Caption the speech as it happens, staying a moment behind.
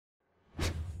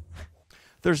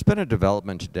There's been a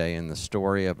development today in the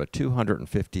story of a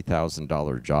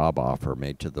 $250,000 job offer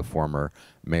made to the former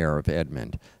mayor of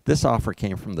Edmond. This offer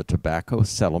came from the Tobacco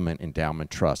Settlement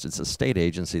Endowment Trust. It's a state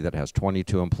agency that has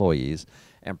 22 employees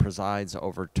and presides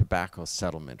over tobacco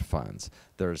settlement funds.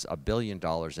 There's $1 billion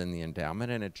in the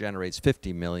endowment, and it generates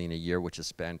 $50 million a year, which is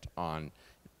spent on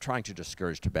trying to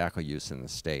discourage tobacco use in the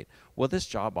state. Well, this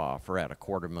job offer at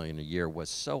 $250,000 a year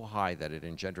was so high that it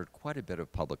engendered quite a bit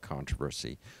of public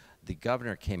controversy. The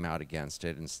governor came out against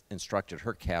it and instructed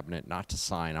her cabinet not to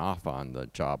sign off on the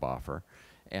job offer.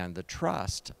 And the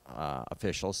trust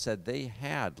officials said they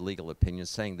had legal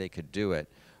opinions saying they could do it.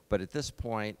 But at this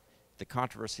point, the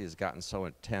controversy has gotten so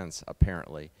intense,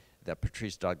 apparently, that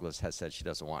Patrice Douglas has said she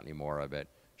doesn't want any more of it.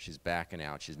 She's backing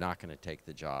out. She's not going to take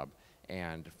the job.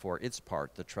 And for its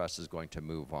part, the trust is going to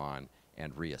move on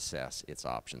and reassess its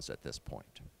options at this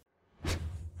point.